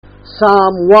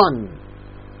Psalm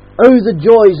 1. Oh, the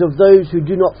joys of those who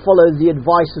do not follow the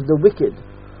advice of the wicked,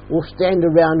 or stand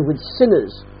around with sinners,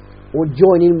 or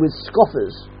join in with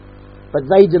scoffers, but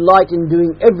they delight in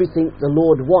doing everything the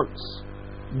Lord wants.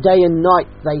 Day and night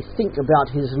they think about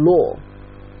his law.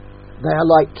 They are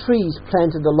like trees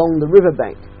planted along the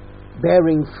riverbank,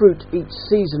 bearing fruit each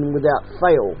season without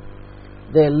fail.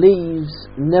 Their leaves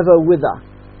never wither,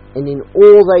 and in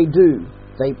all they do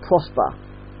they prosper.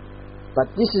 But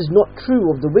this is not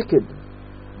true of the wicked.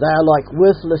 They are like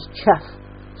worthless chaff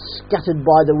scattered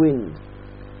by the wind.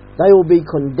 They will be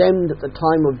condemned at the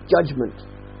time of judgment.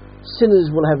 Sinners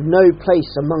will have no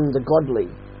place among the godly.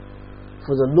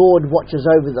 For the Lord watches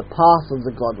over the path of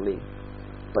the godly,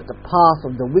 but the path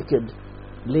of the wicked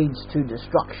leads to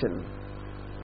destruction.